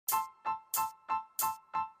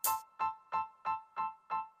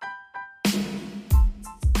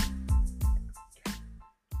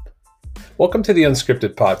Welcome to the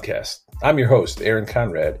Unscripted podcast. I'm your host, Aaron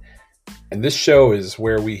Conrad, and this show is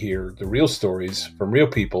where we hear the real stories from real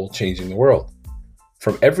people changing the world.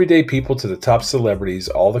 From everyday people to the top celebrities,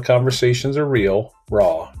 all the conversations are real,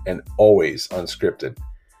 raw, and always unscripted.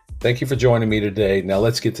 Thank you for joining me today. Now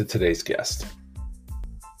let's get to today's guest.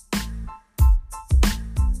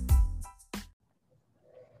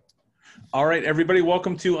 All right, everybody,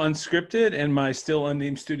 welcome to Unscripted and my still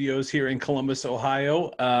unnamed studios here in Columbus, Ohio.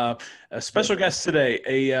 A special guest today,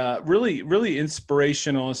 a really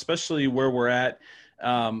inspirational, especially where we're at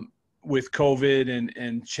with COVID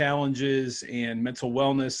and challenges and mental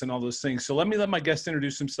wellness and all those things. So let my guest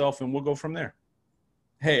introduce himself and we'll go from there.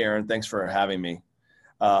 Hey, Aaron, thanks for having me.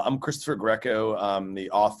 I'm Christopher Greco. I'm the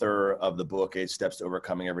author of the book, 8 Steps to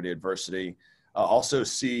Overcoming Everyday Adversity. Also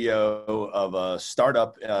CEO of a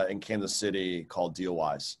startup in Kansas City called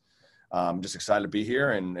DealWise. I'm just excited to be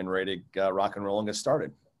here and ready to rock and roll and get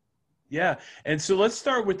started. Yeah. And so let's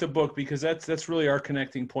start with the book, because that's really our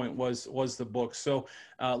connecting point was the book. So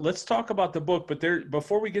let's talk about the book, but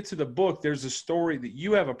before we get to the book, there's a story that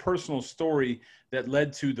you have, a personal story that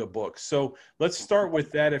led to the book. So let's start with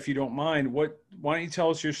that, if you don't mind. Why don't you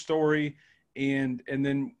tell us your story? And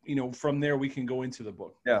then, from there we can go into the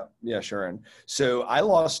book. Yeah, sure. And so I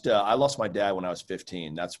lost my dad when I was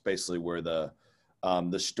 15. That's basically where the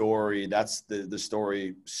story, the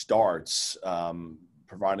story starts,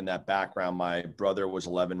 providing that background. My brother was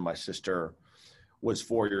 11, my sister was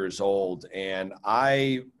 4 years old. And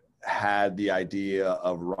I had the idea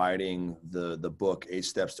of writing the book, 8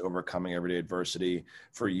 Steps to Overcoming Everyday Adversity,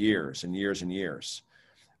 for years and years and years.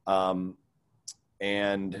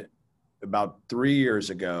 And about 3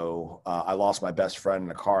 years ago, I lost my best friend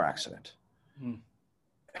in a car accident.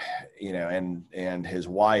 And his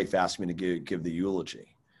wife asked me to give the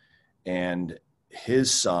eulogy. And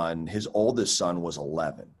his oldest son was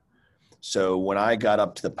 11. So when I got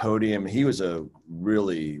up to the podium, he was a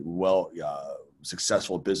really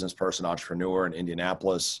successful business person, entrepreneur in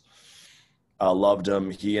Indianapolis. Loved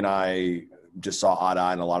him. He and I just saw eye to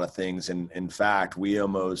eye on a lot of things. And in fact, I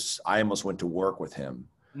almost went to work with him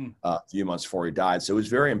a few months before he died. So it was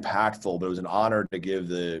very impactful, but it was an honor to give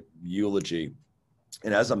the eulogy.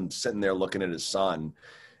 And as I'm sitting there looking at his son,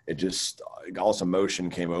 all this emotion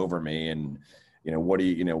came over me. And, what do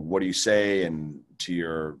you say? And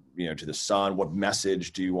to the son, what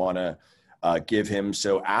message do you want to give him?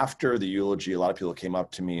 So after the eulogy, a lot of people came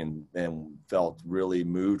up to me and felt really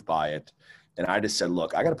moved by it. And I just said,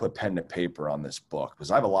 look, I got to put pen to paper on this book, because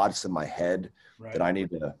I have a lot that's in my head that I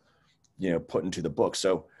need to put into the book.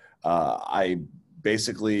 So I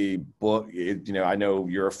basically I know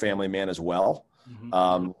you're a family man as well.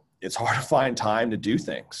 Mm-hmm. It's hard to find time to do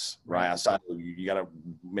things, right? Outside, you got to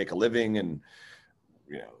make a living and,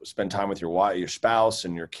 spend time with your wife, your spouse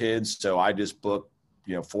and your kids. So I just booked,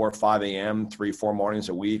 4 or 5 a.m., 3-4 mornings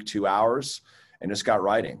a week, 2 hours, and just got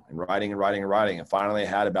writing. And finally I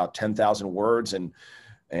had about 10,000 words and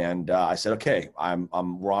I said, okay,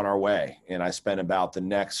 we're on our way. And I spent about the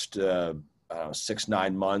next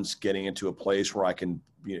 6-9 months getting into a place where I can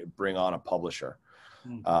bring on a publisher.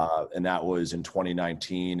 And that was in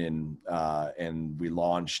 2019. And we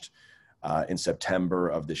launched in September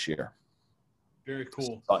of this year. Very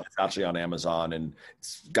cool. It's actually on Amazon, and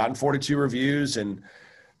it's gotten 42 reviews, and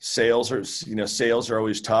sales are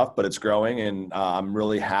always tough, but it's growing. And I'm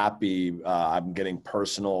really happy. I'm getting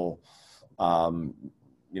personal,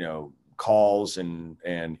 calls and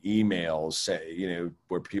emails,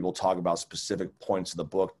 where people talk about specific points of the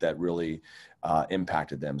book that really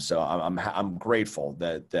impacted them. So I'm grateful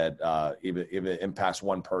that if it impacts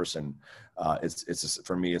one person,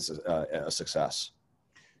 for me, it's a success.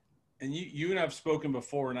 And you and I've spoken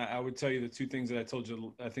before, and I would tell you the two things that I told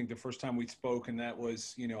you, I think the first time we spoke, and that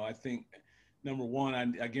was, I think, number one,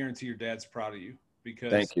 I guarantee your dad's proud of you,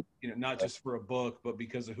 because, thank you. Not just for a book, but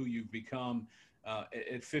because of who you've become.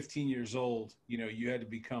 At 15 years old, you had to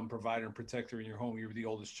become provider and protector in your home. You were the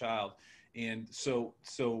oldest child. And so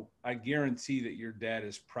I guarantee that your dad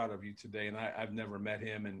is proud of you today. And I've never met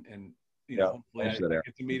him, and hopefully I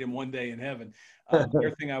get to meet him one day in heaven. The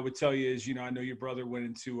other thing I would tell you is, I know your brother went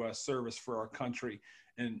into service for our country,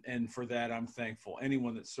 and for that, I'm thankful.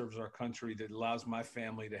 Anyone that serves our country, that allows my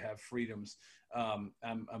family to have freedoms, I'm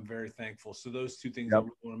very thankful. So those two things I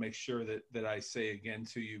really want to make sure that I say again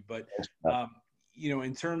to you. But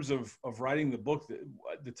in terms of writing the book,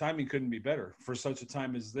 the timing couldn't be better for such a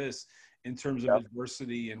time as this, in terms of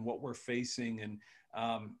adversity and what we're facing. And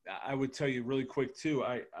I would tell you really quick too.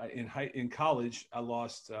 In college, I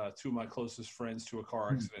lost two of my closest friends to a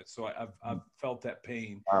car accident. So I've felt that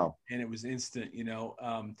pain, Wow. and it was instant,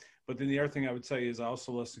 But then the other thing I would tell you is I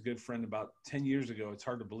also lost a good friend about 10 years ago. It's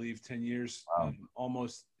hard to believe, 10 years, Wow.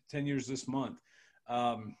 almost 10 years this month.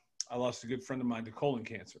 I lost a good friend of mine to colon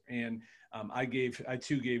cancer, and I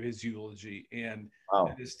too gave his eulogy, and Wow.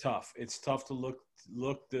 it is tough. It's tough to look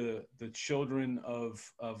the children of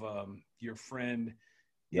your friend in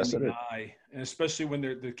Yes, it the is. eye, and especially when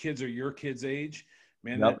the kids are your kids' age,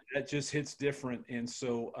 man, Yep. that just hits different. And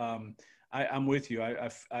so I'm with you.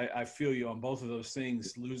 I feel you on both of those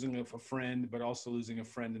things, losing a friend, but also losing a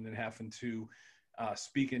friend and then having to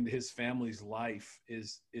speak into his family's life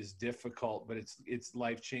is difficult, but it's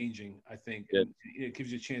life-changing, I think. It, And it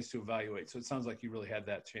gives you a chance to evaluate. So it sounds like you really had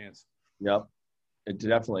that chance. yep. It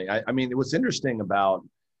definitely. I mean, what's interesting about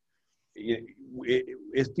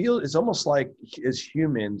it feels, it's almost like as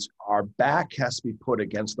humans, our back has to be put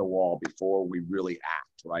against the wall before we really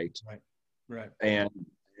act, right? Right. And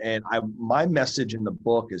my message in the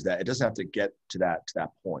book is that it doesn't have to get to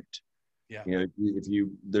that point. Yeah. If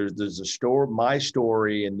there's a story, my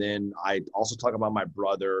story, and then I also talk about my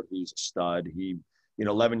brother who's a stud. He,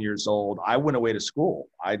 11 years old. I went away to school.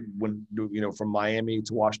 I went, from Miami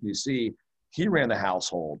to Washington D.C. He ran the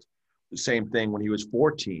household. The same thing when he was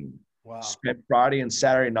 14. Wow. Spent Friday and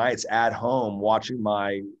Saturday nights at home watching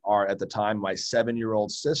at the time, my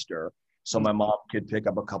 7-year-old sister. So my mom could pick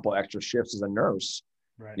up a couple extra shifts as a nurse,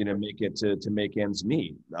 right. Make it to make ends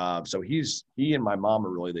meet. So he and my mom are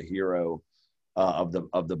really the hero of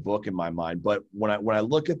the book in my mind. But when I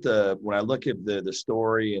look at the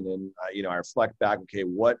story, and then I reflect back, okay,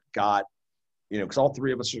 what got, because all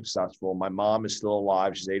three of us are successful. My mom is still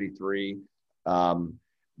alive. She's 83.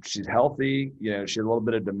 She's healthy. She had a little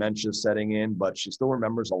bit of dementia setting in, but she still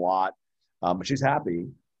remembers a lot. But she's happy.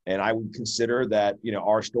 And I would consider that,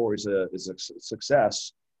 our story is a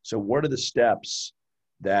success. So what are the steps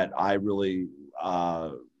that I really,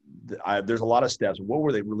 there's a lot of steps. What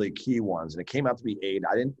were the really key ones? And it came out to be 8.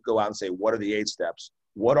 I didn't go out and say, what are the 8 steps?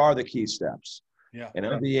 What are the key steps? Yeah. And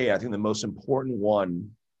of the 8, I think the most important one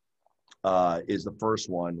is the first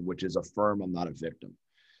one, which is affirm I'm not a victim.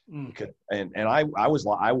 Because, and I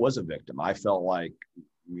was a victim. I felt like,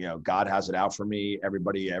 God has it out for me.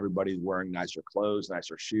 Everybody's wearing nicer clothes,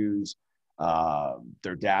 nicer shoes.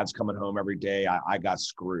 Their dad's coming home every day. I got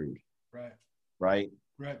screwed. Right.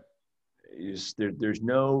 There's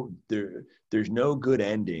no good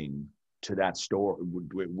ending to that story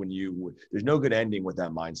there's no good ending with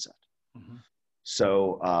that mindset. Mm-hmm.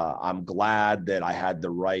 So I'm glad that I had the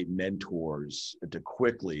right mentors to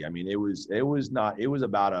quickly. I mean, it was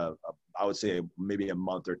about I would say maybe a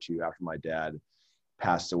month or two after my dad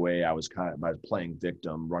passed away. I was playing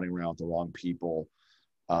victim, running around with the wrong people,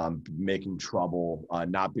 making trouble,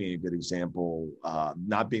 not being a good example,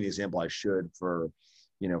 not being the example I should for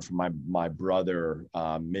my brother,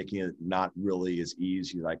 making it not really as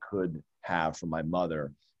easy as I could have for my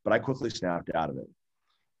mother. But I quickly snapped out of it.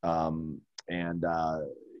 I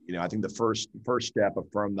think the first step,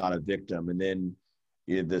 affirm not a victim. And then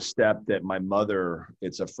the step that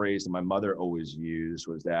it's a phrase that my mother always used,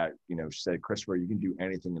 was that, she said, Christopher, you can do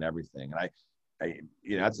anything and everything. And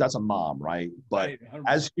that's a mom, right? But right,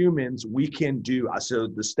 as humans, we can do, so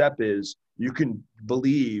the step is, you can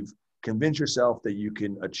convince yourself that you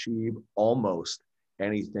can achieve almost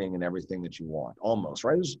anything and everything that you want. Almost,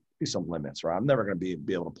 right? There's be some limits, right? I'm never going to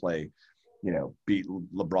be able to play, beat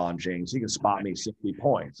LeBron James. He can spot me 60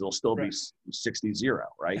 points. It'll still be 60-0,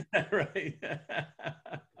 right? Right.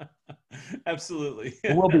 Absolutely.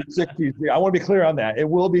 It will be 60-0. I want to be clear on that. It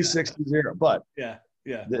will be 60-0. But yeah.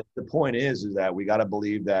 The point is that we got to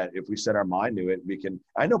believe that if we set our mind to it, we can.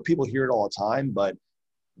 I know people hear it all the time, but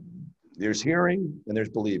there's hearing and there's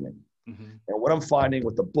believing. Mm-hmm. And what I'm finding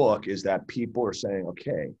with the book is that people are saying,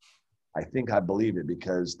 okay, I think I believe it,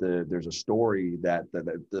 because there's a story that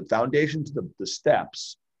the foundation to the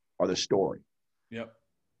steps are the story. Yep.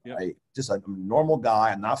 Just a normal guy.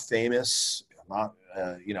 I'm not famous. I'm not,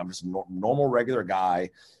 I'm just a normal, regular guy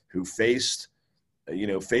who faced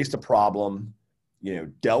a problem,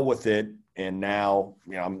 dealt with it. And now,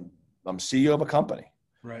 I'm CEO of a company,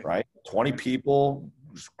 right? 20 people,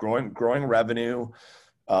 growing revenue,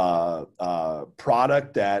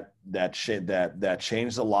 product that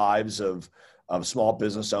changed the lives of small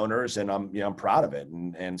business owners, and I'm proud of it,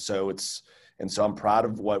 and so I'm proud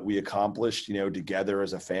of what we accomplished, together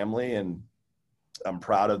as a family, and I'm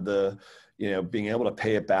proud of being able to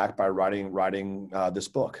pay it back by writing this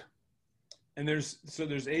book. And there's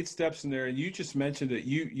 8 steps in there, and you just mentioned that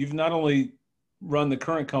you've not only run the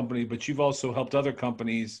current company, but you've also helped other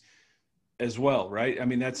companies as well, right? I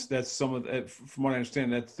mean, that's some of that, from what I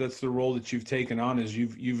understand, that's the role that you've taken on, is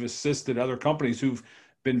you've assisted other companies who've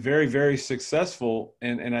been very, very successful.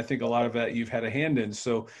 And I think a lot of that you've had a hand in.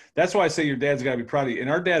 So that's why I say your dad's got to be proud of you. And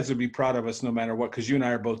our dads would be proud of us no matter what, because you and I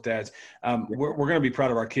are both dads. We're going to be proud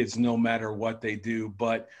of our kids no matter what they do.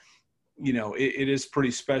 But, you know, it is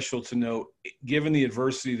pretty special to know, given the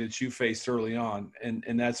adversity that you faced early on.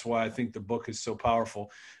 And that's why I think the book is so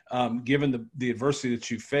powerful. Given the adversity that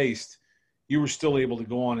you faced, you were still able to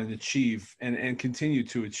go on and achieve and continue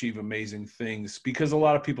to achieve amazing things, because a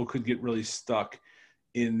lot of people could get really stuck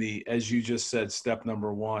in the, as you just said, step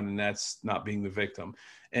number one, and that's not being the victim.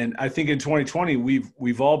 And I think in 2020,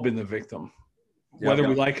 we've all been the victim, whether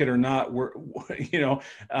we like it or not. We've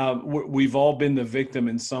all been the victim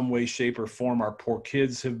in some way, shape, or form. Our poor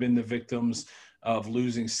kids have been the victims of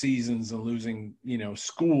losing seasons and losing,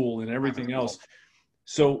 school and everything else.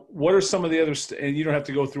 So what are some of the other, and you don't have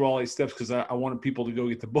to go through all 8 steps, because I wanted people to go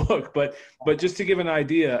get the book, but just to give an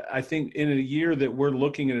idea, I think in a year that we're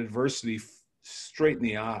looking at adversity straight in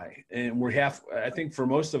the eye, and I think for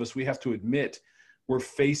most of us, we have to admit we're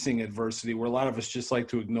facing adversity, where a lot of us just like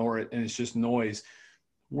to ignore it and it's just noise.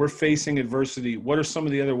 We're facing adversity. What are some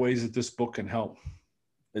of the other ways that this book can help?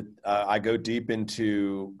 I go deep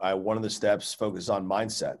into one of the steps focus on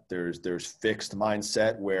mindset. There's fixed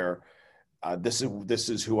mindset, where this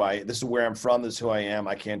is where I'm from. This is who I am.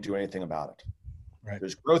 I can't do anything about it. Right.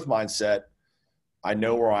 There's growth mindset. I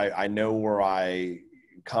know where I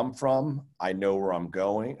come from. I know where I'm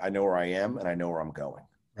going. I know where I am, and I know where I'm going.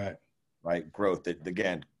 Right. Growth. That,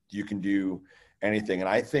 again, you can do anything. And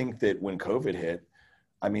I think that when COVID hit,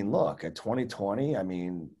 I mean, look at 2020. I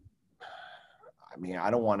mean,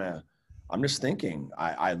 I don't want to. I'm just thinking.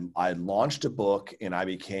 I launched a book and I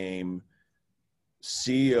became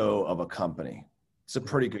CEO of a company. It's a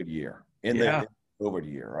pretty good year in the COVID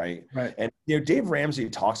year, right? Right. And Dave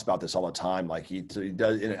Ramsey talks about this all the time. Like he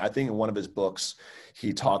does. I think in one of his books,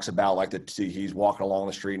 he talks about he's walking along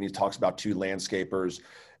the street and he talks about 2 landscapers,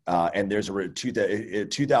 and there's a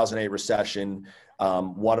 2008 recession.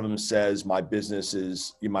 One of them says, my business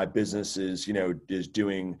is not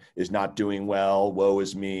doing well. Woe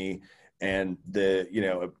is me. And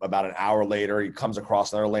about an hour later, he comes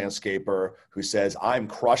across another landscaper who says, I'm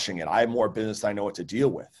crushing it. I have more business than I know what to deal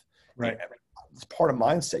with. Right. It's part of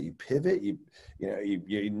mindset. You pivot.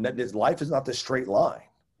 Life is not this straight line.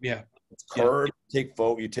 Yeah. It's curved.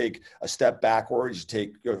 You take a step backwards. You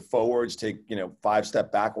take forwards. Take 5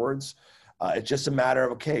 steps backwards. It's just a matter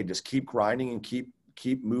of, okay, just keep grinding and keep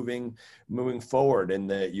moving forward.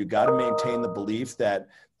 And you got to maintain the belief that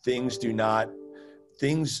things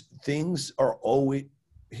are always,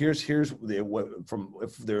 if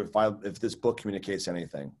this book communicates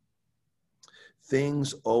anything,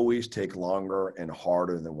 things always take longer and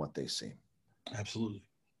harder than what they seem. Absolutely.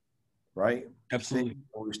 Right? Absolutely. Things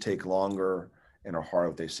always take longer and are harder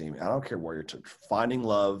than what they seem. I don't care where you're finding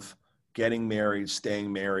love, getting married,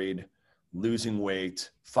 staying married, losing weight,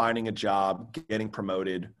 finding a job, getting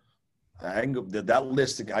promoted. I can go that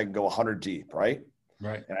list. I can go 100 deep, right?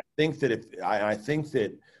 Right. And I think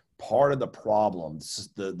that part of the problem,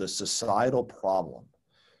 the societal problem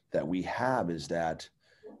that we have, is that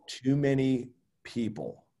too many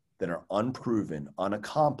people that are unproven,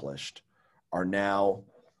 unaccomplished, are now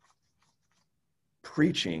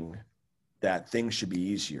preaching that things should be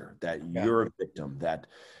easier, that you're a victim, that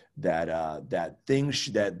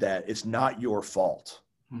it's not your fault.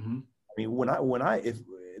 Mm-hmm. I mean,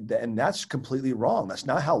 and that's completely wrong. That's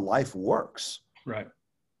not how life works. Right.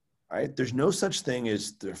 Right. There's no such thing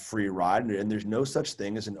as the free ride, and there's no such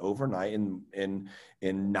thing as an overnight. In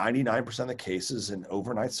 99% of the cases, an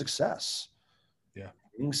overnight success. Yeah.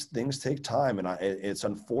 Things take time, and it's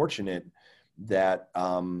unfortunate that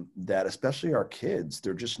especially our kids,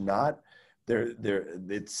 they're just not.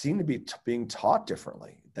 They seem to be being taught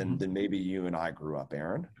differently than maybe you and I grew up,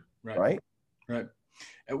 Aaron. Right.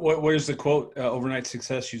 What is the quote? Overnight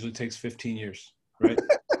success usually takes 15 years. Right.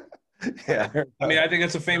 Yeah. I mean, I think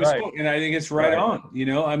that's a famous quote, and I think it's right on.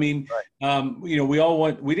 I mean, we all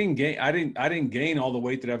I didn't gain all the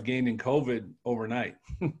weight that I've gained in COVID overnight.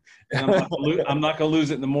 And I'm not going to lose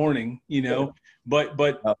it in the morning,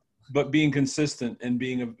 but being consistent and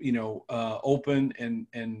being, open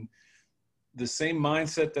and the same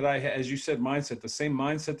mindset that I had, as you said, the same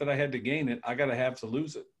mindset that I had to gain it, I got to have to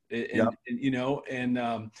lose it.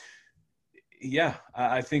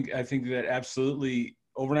 I think that absolutely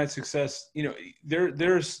overnight success, you know,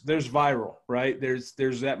 there's viral, right? There's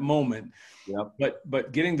that moment. Yep.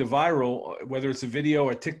 But getting to viral, whether it's a video,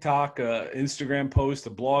 a TikTok, a Instagram post, a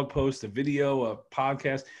blog post, a video, a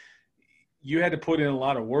podcast, you had to put in a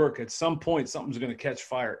lot of work. At some point, something's going to catch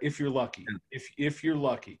fire if you're lucky. If you're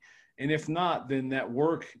lucky, and if not, then that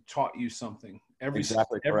work taught you something. Every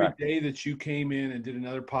day that you came in and did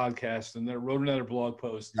another podcast and then wrote another blog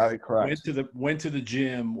post, went to the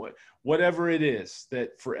gym, whatever it is,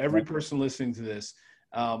 that for every person listening to this,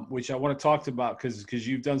 which I want to talk about because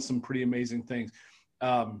you've done some pretty amazing things.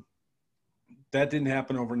 That didn't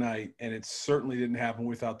happen overnight, and it certainly didn't happen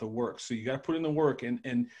without the work. So you got to put in the work.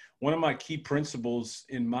 And one of my key principles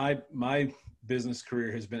in my business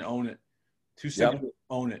career has been own it.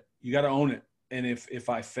 Own it. You got to own it. And if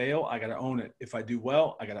I fail, I got to own it. If I do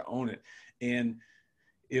well, I got to own it. And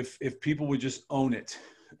if people would just own it,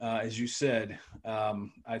 as you said,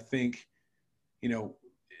 I think, you know,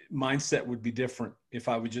 mindset would be different if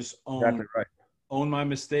I would just own my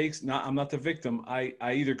mistakes. I'm not the victim. I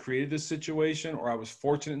either created this situation or I was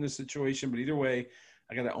fortunate in this situation, but either way,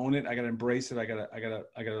 I got to own it. I got to embrace it. I got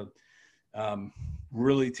to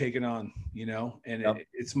really take it on, you know, and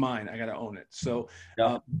it's mine. I got to own it. So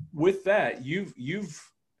with that,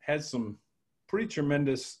 you've had some pretty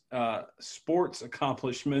tremendous sports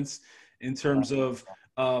accomplishments in terms of,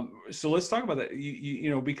 so let's talk about that. You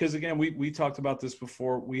know, because again, we talked about this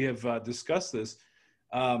before. We have discussed this.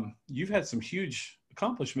 You've had some huge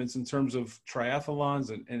accomplishments in terms of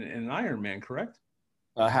triathlons and an Ironman, correct?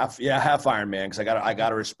 Half Ironman, because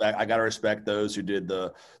I gotta respect those who did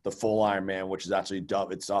the full Ironman, which is actually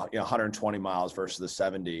it's 120 miles versus the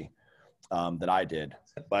 70 that I did.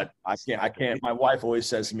 But I can't. My wife always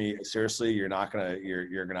says to me, seriously, you're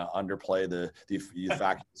gonna underplay the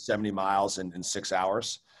fact 70 miles in 6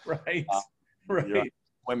 hours. Right.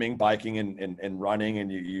 Swimming, biking, and running,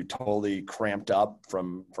 and you totally cramped up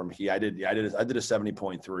from heat. I did a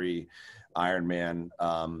 70.3 Ironman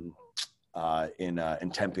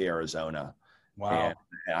in Tempe, Arizona. Wow.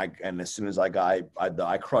 And as soon as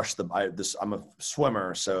I crushed I'm a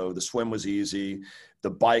swimmer, so the swim was easy.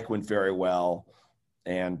 The bike went very well.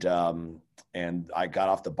 And I got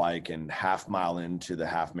off the bike, and half mile into the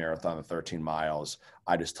half marathon of 13 miles,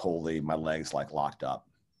 I just my legs like locked up.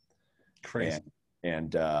 Crazy.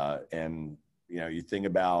 And you know, you think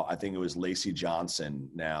about, I think it was Lacey Johnson.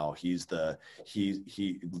 Now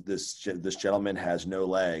this gentleman has no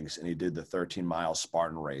legs, and he did the 13-mile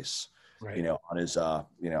Spartan race, right, you know, on his,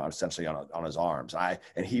 you know, essentially on his arms.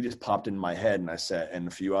 And he just popped in my head, and I said, and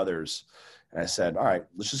a few others, and I said, all right,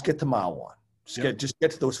 let's just get to mile one. Just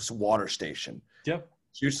get to this water station. Yep.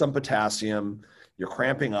 Here's some potassium. You're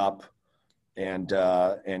cramping up. And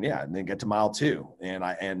then get to mile two. And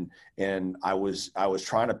I was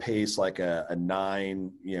trying to pace like a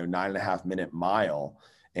 9.5 minute mile.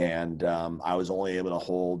 And I was only able to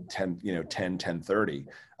hold 10:30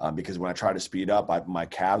 because when I tried to speed up, my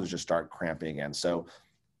calves would just start cramping again. So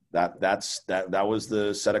that was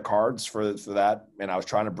the set of cards for that. And I was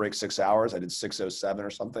trying to break 6 hours. I did 6:07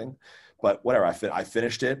 or something, but whatever. I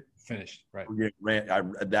finished it. Right.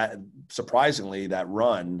 Surprisingly, that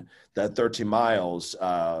run, that 13 miles,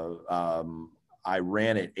 I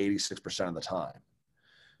ran it 86% of the time.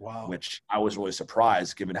 Wow. Which I was really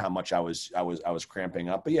surprised given how much I was cramping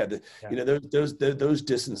up. But you know, those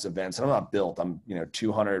distance events, and I'm not built. I'm, you know,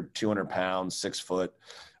 200 pounds, 6 foot.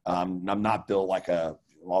 I'm not built like the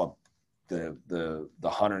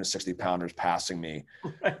 160 pounders passing me,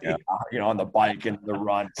 right, you know, on the bike and the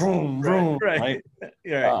run, boom, boom, right?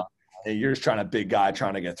 Yeah. And you're just big guy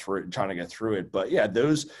trying to get through it. But yeah,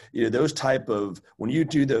 those type of, when you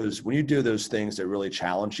do those things that really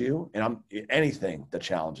challenge you, and anything that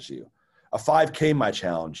challenges you, a 5K might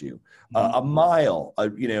challenge you, a mile,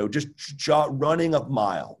 you know, just running a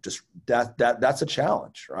mile, just that's a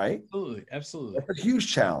challenge, right? Absolutely. That's a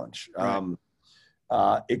huge challenge. Right.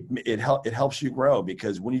 It helps you grow,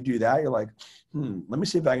 because when you do that, you're like, let me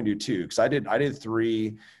see if I can do 2. Because I did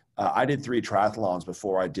 3 triathlons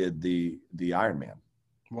before I did the Ironman.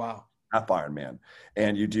 Wow. Half Ironman.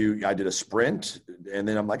 And I did a sprint, and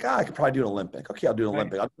then I'm like, I could probably do an Olympic. Okay, I'll do an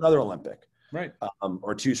Olympic. I'll do another Olympic. Right.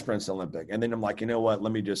 Or 2 sprints Olympic. And then I'm like, you know what?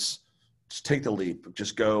 Let me just take the leap.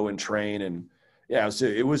 Just go and train. And yeah,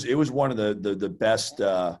 it was one of the best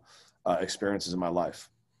experiences in my life.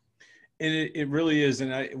 And it really is.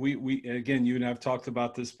 And we again, you and I've talked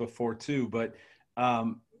about this before too, but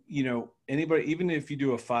you know, anybody, even if you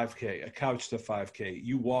do a 5K, a couch to 5K,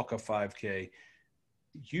 you walk a 5K,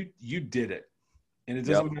 you did it. And it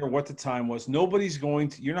doesn't matter what the time was.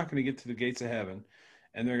 You're not going to get to the gates of heaven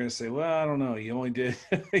and they're going to say, well, I don't know. You only did,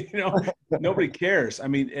 nobody cares. I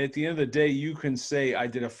mean, at the end of the day, you can say, I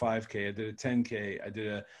did a 5K, I did a 10K, I did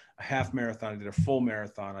a half marathon, I did a full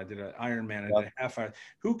marathon, I did an Ironman, I did a half Iron.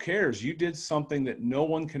 Who cares? You did something that no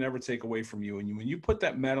one can ever take away from you. And when you put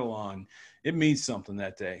that medal on, it means something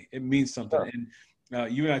that day. It means something. Sure. And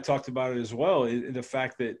you and I talked about it as well. The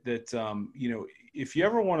fact that if you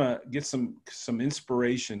ever want to get some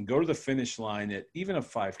inspiration, go to the finish line at even a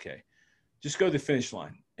 5K. Just go to the finish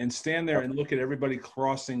line and stand there and look at everybody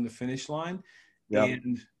crossing the finish line. Yep.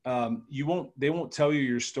 And they won't tell you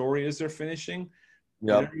your story as they're finishing.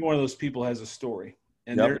 Yep. Every one of those people has a story.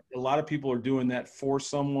 And a lot of people are doing that for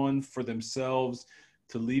someone, for themselves,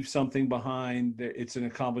 to leave something behind. It's an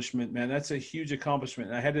accomplishment, man. That's a huge accomplishment.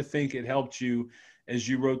 And I had to think it helped you as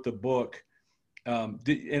you wrote the book.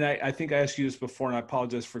 And I think I asked you this before, and I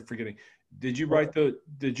apologize for forgetting. Did you write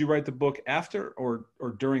the book after or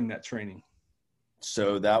during that training?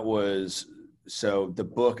 So the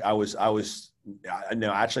book I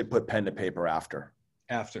actually put pen to paper after.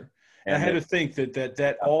 And I had to think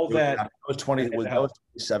that was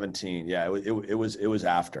 2017. Yeah, it was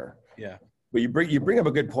after. Yeah. But you bring up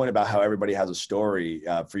a good point about how everybody has a story.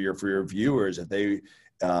 For your viewers,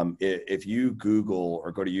 if you Google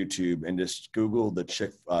or go to YouTube and just Google the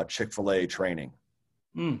Chick-fil-A training,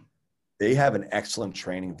 they have an excellent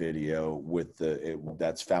training video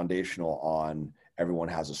that's foundational on everyone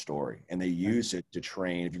has a story, and they use it to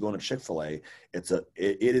train. If you go into Chick-fil-A, it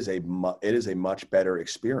is a much better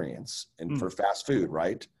experience for fast food,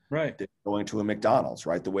 right? Right. Than going to a McDonald's,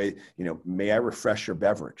 right? The way, may I refresh your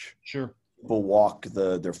beverage? Sure. People walk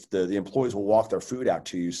the employees will walk their food out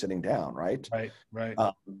to you sitting down, right? Right.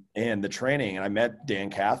 And the training, and I met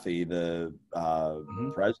Dan Cathy, the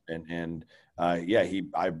president, and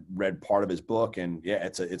I read part of his book, and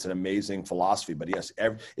it's an amazing philosophy. But yes,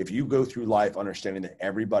 if you go through life understanding that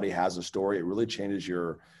everybody has a story, it really changes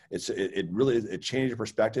it changes your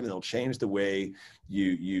perspective, and it'll change the way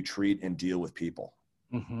you treat and deal with people.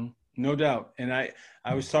 Mm-hmm. No doubt. And I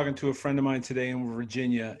was talking to a friend of mine today in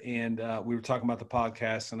Virginia, and we were talking about the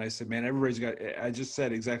podcast, and I said, man, I just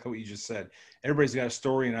said exactly what you just said. Everybody's got a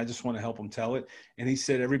story, and I just want to help them tell it. And he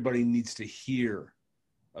said, everybody needs to hear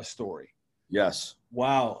a story. Yes.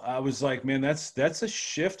 Wow. I was like, man, that's a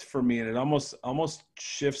shift for me. And it almost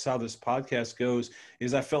shifts how this podcast goes.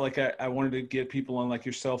 Is I felt like I wanted to get people on like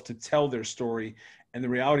yourself to tell their story. And the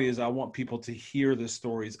reality is I want people to hear the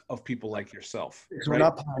stories of people like yourself. Because we're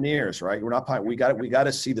not pioneers, right? We're not pioneers. We got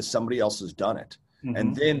to see that somebody else has done it. Mm-hmm.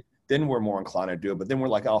 And then we're more inclined to do it. But then we're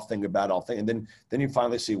like, I'll think about it. And then you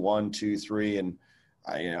finally see 1, 2, 3. And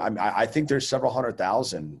I think there's several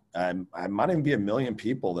 100,000. I might even be 1 million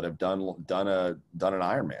people that have done an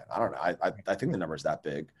Ironman. I don't know. I think the number is that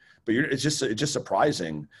big. But it's just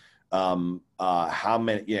surprising how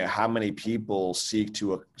many people seek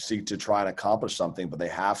to try and accomplish something, but they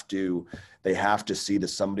have to see that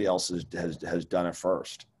somebody else has done it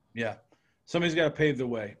first. Yeah. Somebody's got to pave the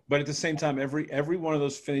way, but at the same time, every one of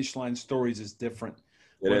those finish line stories is different.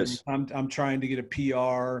 It is. I'm trying to get a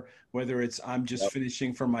PR, whether it's I'm just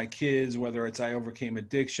finishing for my kids, whether it's I overcame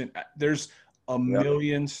addiction. There's a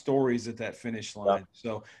million stories at that finish line. Yep.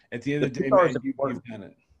 So at the end of the day, man, you've done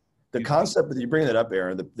it. The concept that you bring that up,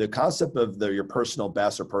 Aaron, the concept of your personal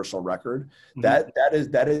best or personal record, that's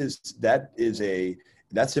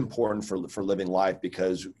important for living life,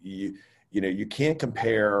 because you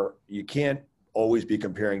can't always be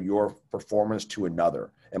comparing your performance to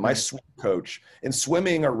another. And my swim coach in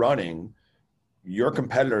swimming or running, your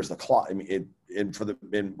competitor is the clock. I mean,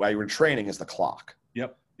 while you're training is the clock.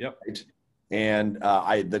 Yep. Right? And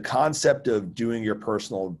the concept of doing your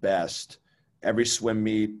personal best every swim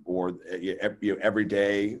meet or every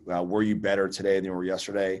day, were you better today than you were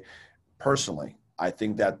yesterday? Personally, I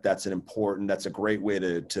think that's a great way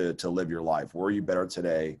to live your life. Were you better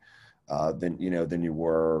today than you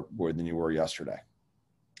were yesterday?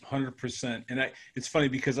 100%. And it's funny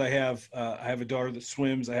because I have a daughter that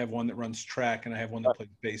swims, I have one that runs track, and I have one that plays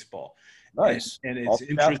baseball. Nice. And it's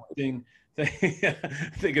interesting.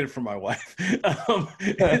 Thinking it for my wife.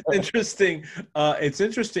 It's interesting. It's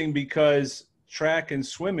interesting because track and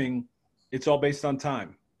swimming, it's all based on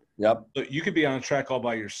time. Yep. So you could be on a track all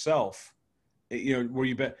by yourself, where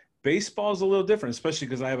you bet. Baseball is a little different, especially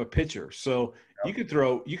because I have a pitcher. So you can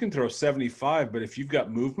throw 75, but if you've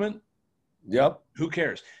got movement, who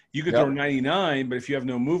cares? You could throw 99, but if you have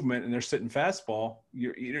no movement and they're sitting fastball,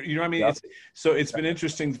 you know what I mean? It's been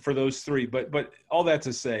interesting for those three, but all that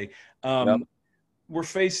to say, we're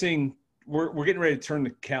getting ready to turn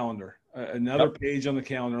the calendar. another page on the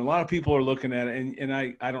calendar. A lot of people are looking at it, and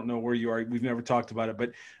I don't know where you are. We've never talked about it,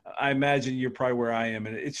 but I imagine you're probably where I am,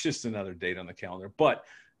 and it's just another date on the calendar. But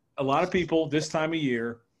a lot of people this time of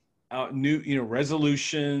year, new,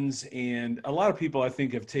 resolutions, and a lot of people I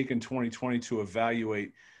think have taken 2020 to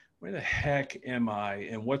evaluate where the heck am I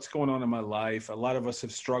and what's going on in my life. A lot of us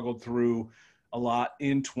have struggled through a lot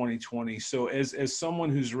in 2020. So as someone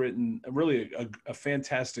who's written really a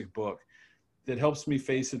fantastic book that helps me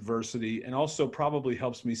face adversity and also probably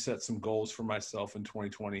helps me set some goals for myself in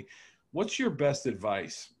 2020. What's your best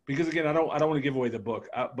advice? Because again, I don't want to give away the book,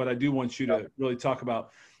 but I do want you to really talk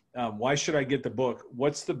about why should I get the book?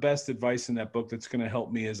 What's the best advice in that book that's going to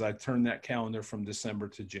help me as I turn that calendar from December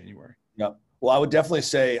to January? Yep. Well, I would definitely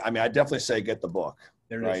say, get the book.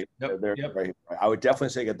 There it right? is. Yep. Right. I would definitely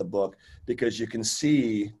say get the book because you can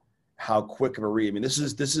see how quick of a read. I mean, this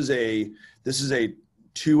is a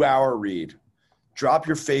 2-hour read. Drop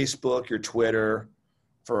your Facebook, your Twitter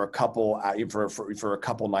for a couple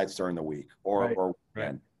nights during the week or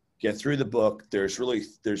weekend. Get through the book. There's really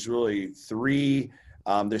three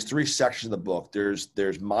sections of the book.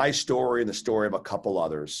 There's my story and the story of a couple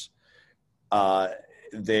others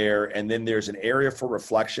there, and then there's an area for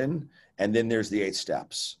reflection, and then there's the 8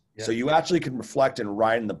 steps. Yeah. So you actually can reflect and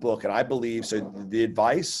write in the book. And I believe so. The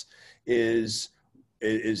advice is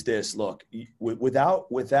this: look,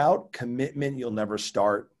 without commitment, you'll never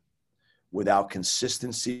start. Without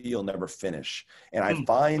consistency, you'll never finish. And I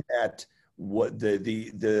find that what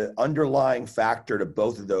the underlying factor to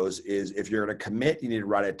both of those is if you're going to commit, you need to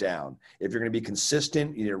write it down. If you're going to be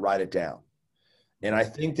consistent, you need to write it down. And I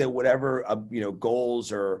think that whatever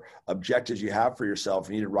goals or objectives you have for yourself,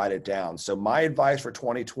 you need to write it down. So my advice for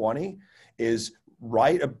 2020 is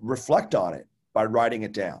reflect on it by writing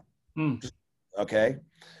it down. Okay.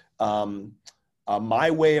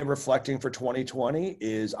 My way of reflecting for 2020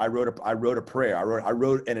 is I wrote a prayer. I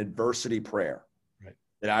wrote an adversity prayer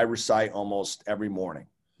that I recite almost every morning.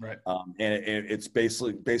 Right. And it's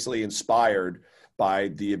basically inspired by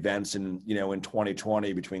the events in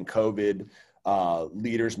 2020 between COVID,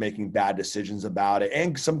 leaders making bad decisions about it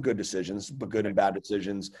and some good decisions, but good and bad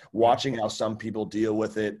decisions, watching how some people deal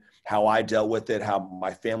with it, how I dealt with it, how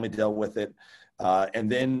my family dealt with it.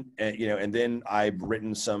 And then I've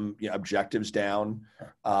written some objectives down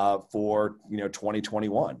for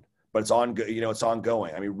 2021, but it's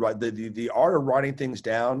ongoing. I mean, the art of writing things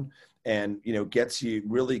down and gets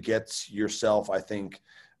yourself, I think,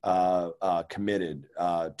 committed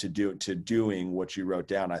to doing what you wrote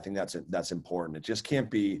down. I think that's important. It just can't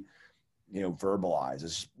be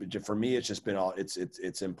verbalized. For me, it's just been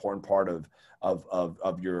it's important part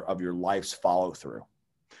of your life's follow through.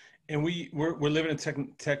 And we're living in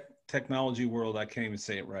technology world. I can't even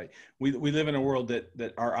say it right. We live in a world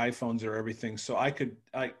that our iPhones are everything. So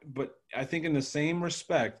but I think in the same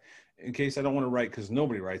respect, in case I don't want to write because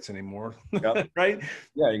nobody writes anymore, yep. Right?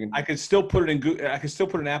 Yeah, I could still put it in Google. I could still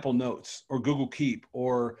put it in Apple Notes or Google Keep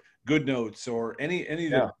or Good Notes or any of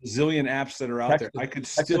the zillion apps that are out there. I could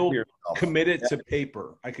still commit it to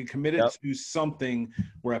paper. I could commit it to something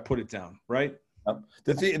where I put it down. Right.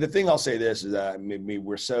 The thing I'll say this is that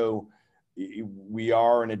we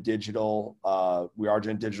are in a digital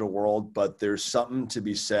world, but there's something to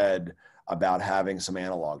be said about having some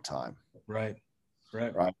analog time. Right.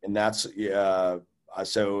 And that's,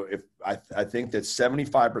 so if I think that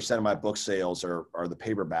 75% of my book sales are the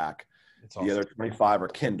paperback. Awesome. The other 25 are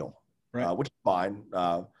Kindle, which is fine.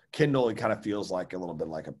 Kindle, it kind of feels like a little bit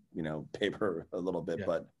like paper a little bit,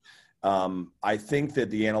 but I think that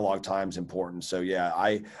the analog time is important. So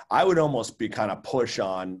I would almost be kind of push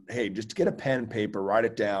on, hey, just get a pen and paper, write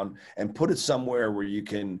it down and put it somewhere where you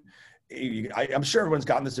can, I'm sure everyone's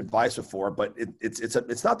gotten this advice before, but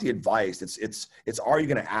it's not the advice. It's are you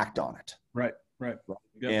going to act on it? Right. Yep.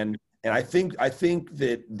 And I think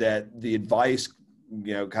that the advice,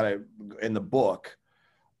 kind of in the book,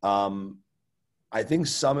 I think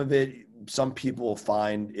some people will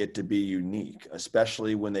find it to be unique,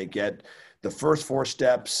 especially when they get the first 4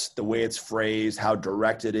 steps, the way it's phrased, how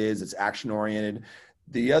direct it is, it's action oriented.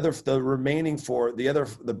 The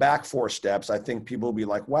back 4 steps, I think people will be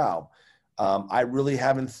like, wow, I really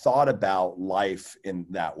haven't thought about life in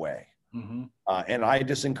that way. Mm-hmm. And I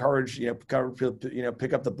just encourage, pick up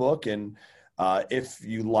the book. And if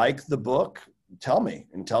you like the book, tell me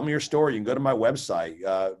your story. You can go to my website,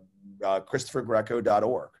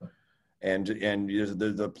 ChristopherGreco.org. And there's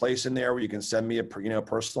the place in there where you can send me a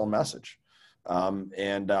personal message.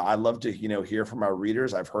 And I love to, hear from our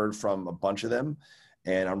readers. I've heard from a bunch of them.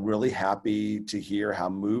 And I'm really happy to hear how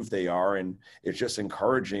moved they are. And it's just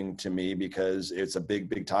encouraging to me because it's a big,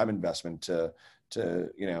 big time investment to to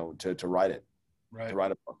write it, Right. to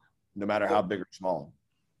write a book, no matter how big or small.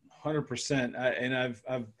 100%. I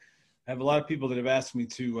have a lot of people that have asked me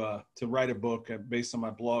to write a book based on my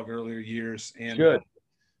blog earlier years, and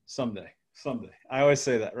someday. I always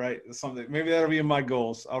say that, right? Someday, maybe that'll be in my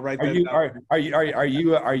goals. I'll write that down. Are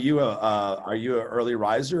you a early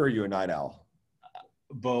riser or are you a night owl?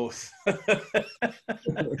 Both.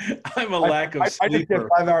 I'm a lack of sleeper. I just get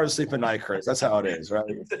 5 hours of sleep a night, Chris. That's how it is, right?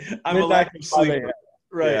 I'm a lack of sleeper.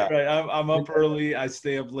 Right. I'm up early. I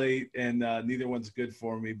stay up late, and neither one's good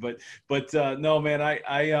for me. But no,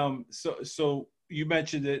 man. So you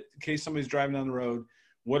mentioned it. In case somebody's driving down the road,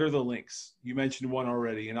 what are the links? You mentioned one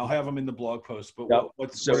already, and I'll have them in the blog post. But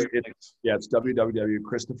what's the links? Yeah, it's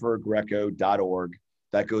www.christophergreco.org.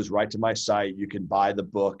 That goes right to my site. You can buy the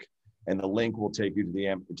book, and the link will take you to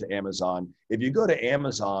Amazon. If you go to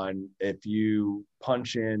Amazon, if you type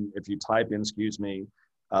in,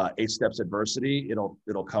 8 Steps Adversity, it'll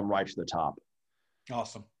come right to the top.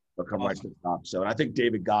 Awesome. It'll come right to the top. So, and I think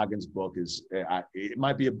David Goggins' book it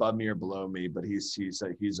might be above me or below me, but he's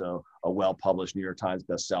a well-published New York Times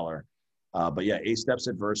bestseller. But yeah, 8 Steps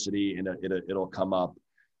Adversity, and it'll come up.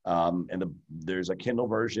 There's a Kindle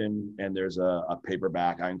version and there's a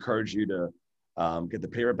paperback. I encourage you to get the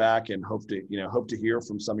paperback, and hope to hear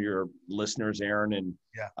from some of your listeners, Aaron, and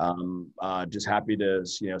just happy to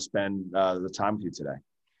spend the time with you today.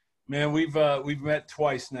 Man, we've met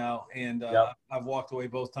twice now, and I've walked away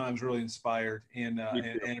both times really inspired and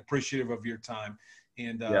appreciative of your time.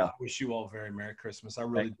 And I wish you all a very Merry Christmas. I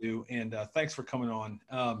really do. And thanks for coming on.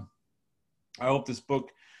 I hope this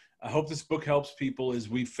book helps people as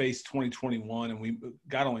we face 2021, and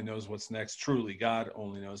God only knows what's next. Truly, God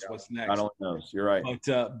only knows what's next. God only knows. You're right.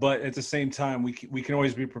 But at the same time, we can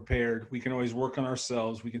always be prepared. We can always work on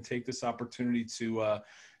ourselves. We can take this opportunity to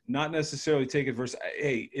not necessarily take adversity.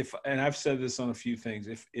 Hey, and I've said this on a few things.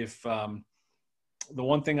 If the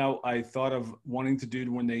one thing I thought of wanting to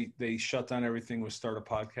do when they shut down everything was start a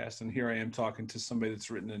podcast, and here I am talking to somebody that's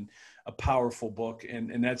written a powerful book,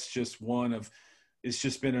 and that's just one of. It's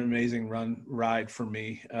just been an amazing ride for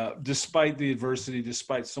me, despite the adversity,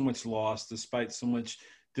 despite so much loss, despite so much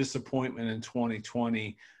disappointment in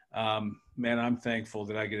 2020. Man, I'm thankful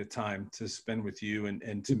that I get a time to spend with you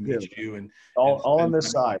and to meet you and all on this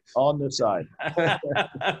side.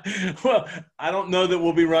 Well, I don't know that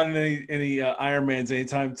we'll be running any Ironmans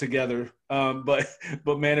anytime together. But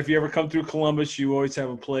man, if you ever come through Columbus, you always have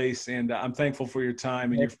a place, and I'm thankful for your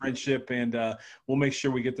time and your friendship, and we'll make sure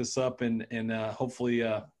we get this up, and hopefully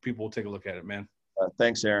people will take a look at it, man.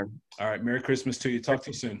 Thanks, Aaron. All right. Merry Christmas to you. Talk to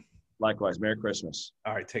you soon. Likewise. Merry Christmas.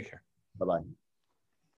 All right. Take care. Bye-bye.